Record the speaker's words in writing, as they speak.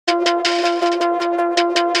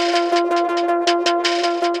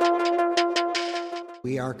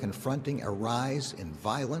We are confronting a rise in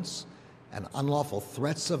violence and unlawful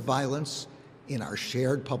threats of violence in our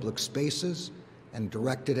shared public spaces and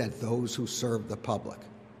directed at those who serve the public.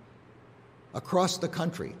 Across the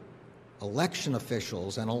country, election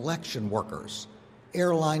officials and election workers,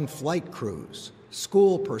 airline flight crews,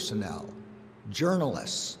 school personnel,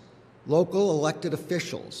 journalists, local elected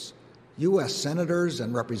officials, U.S. senators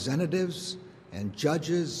and representatives, and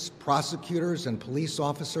judges, prosecutors, and police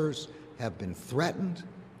officers have been threatened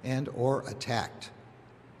and/or attacked.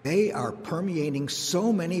 They are permeating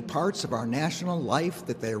so many parts of our national life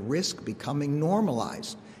that they risk becoming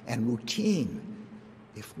normalized and routine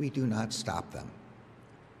if we do not stop them.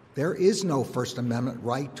 There is no First Amendment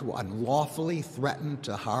right to unlawfully threaten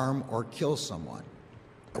to harm or kill someone.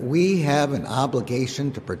 We have an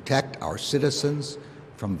obligation to protect our citizens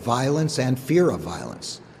from violence and fear of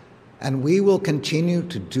violence, and we will continue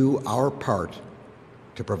to do our part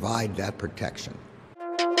to provide that protection.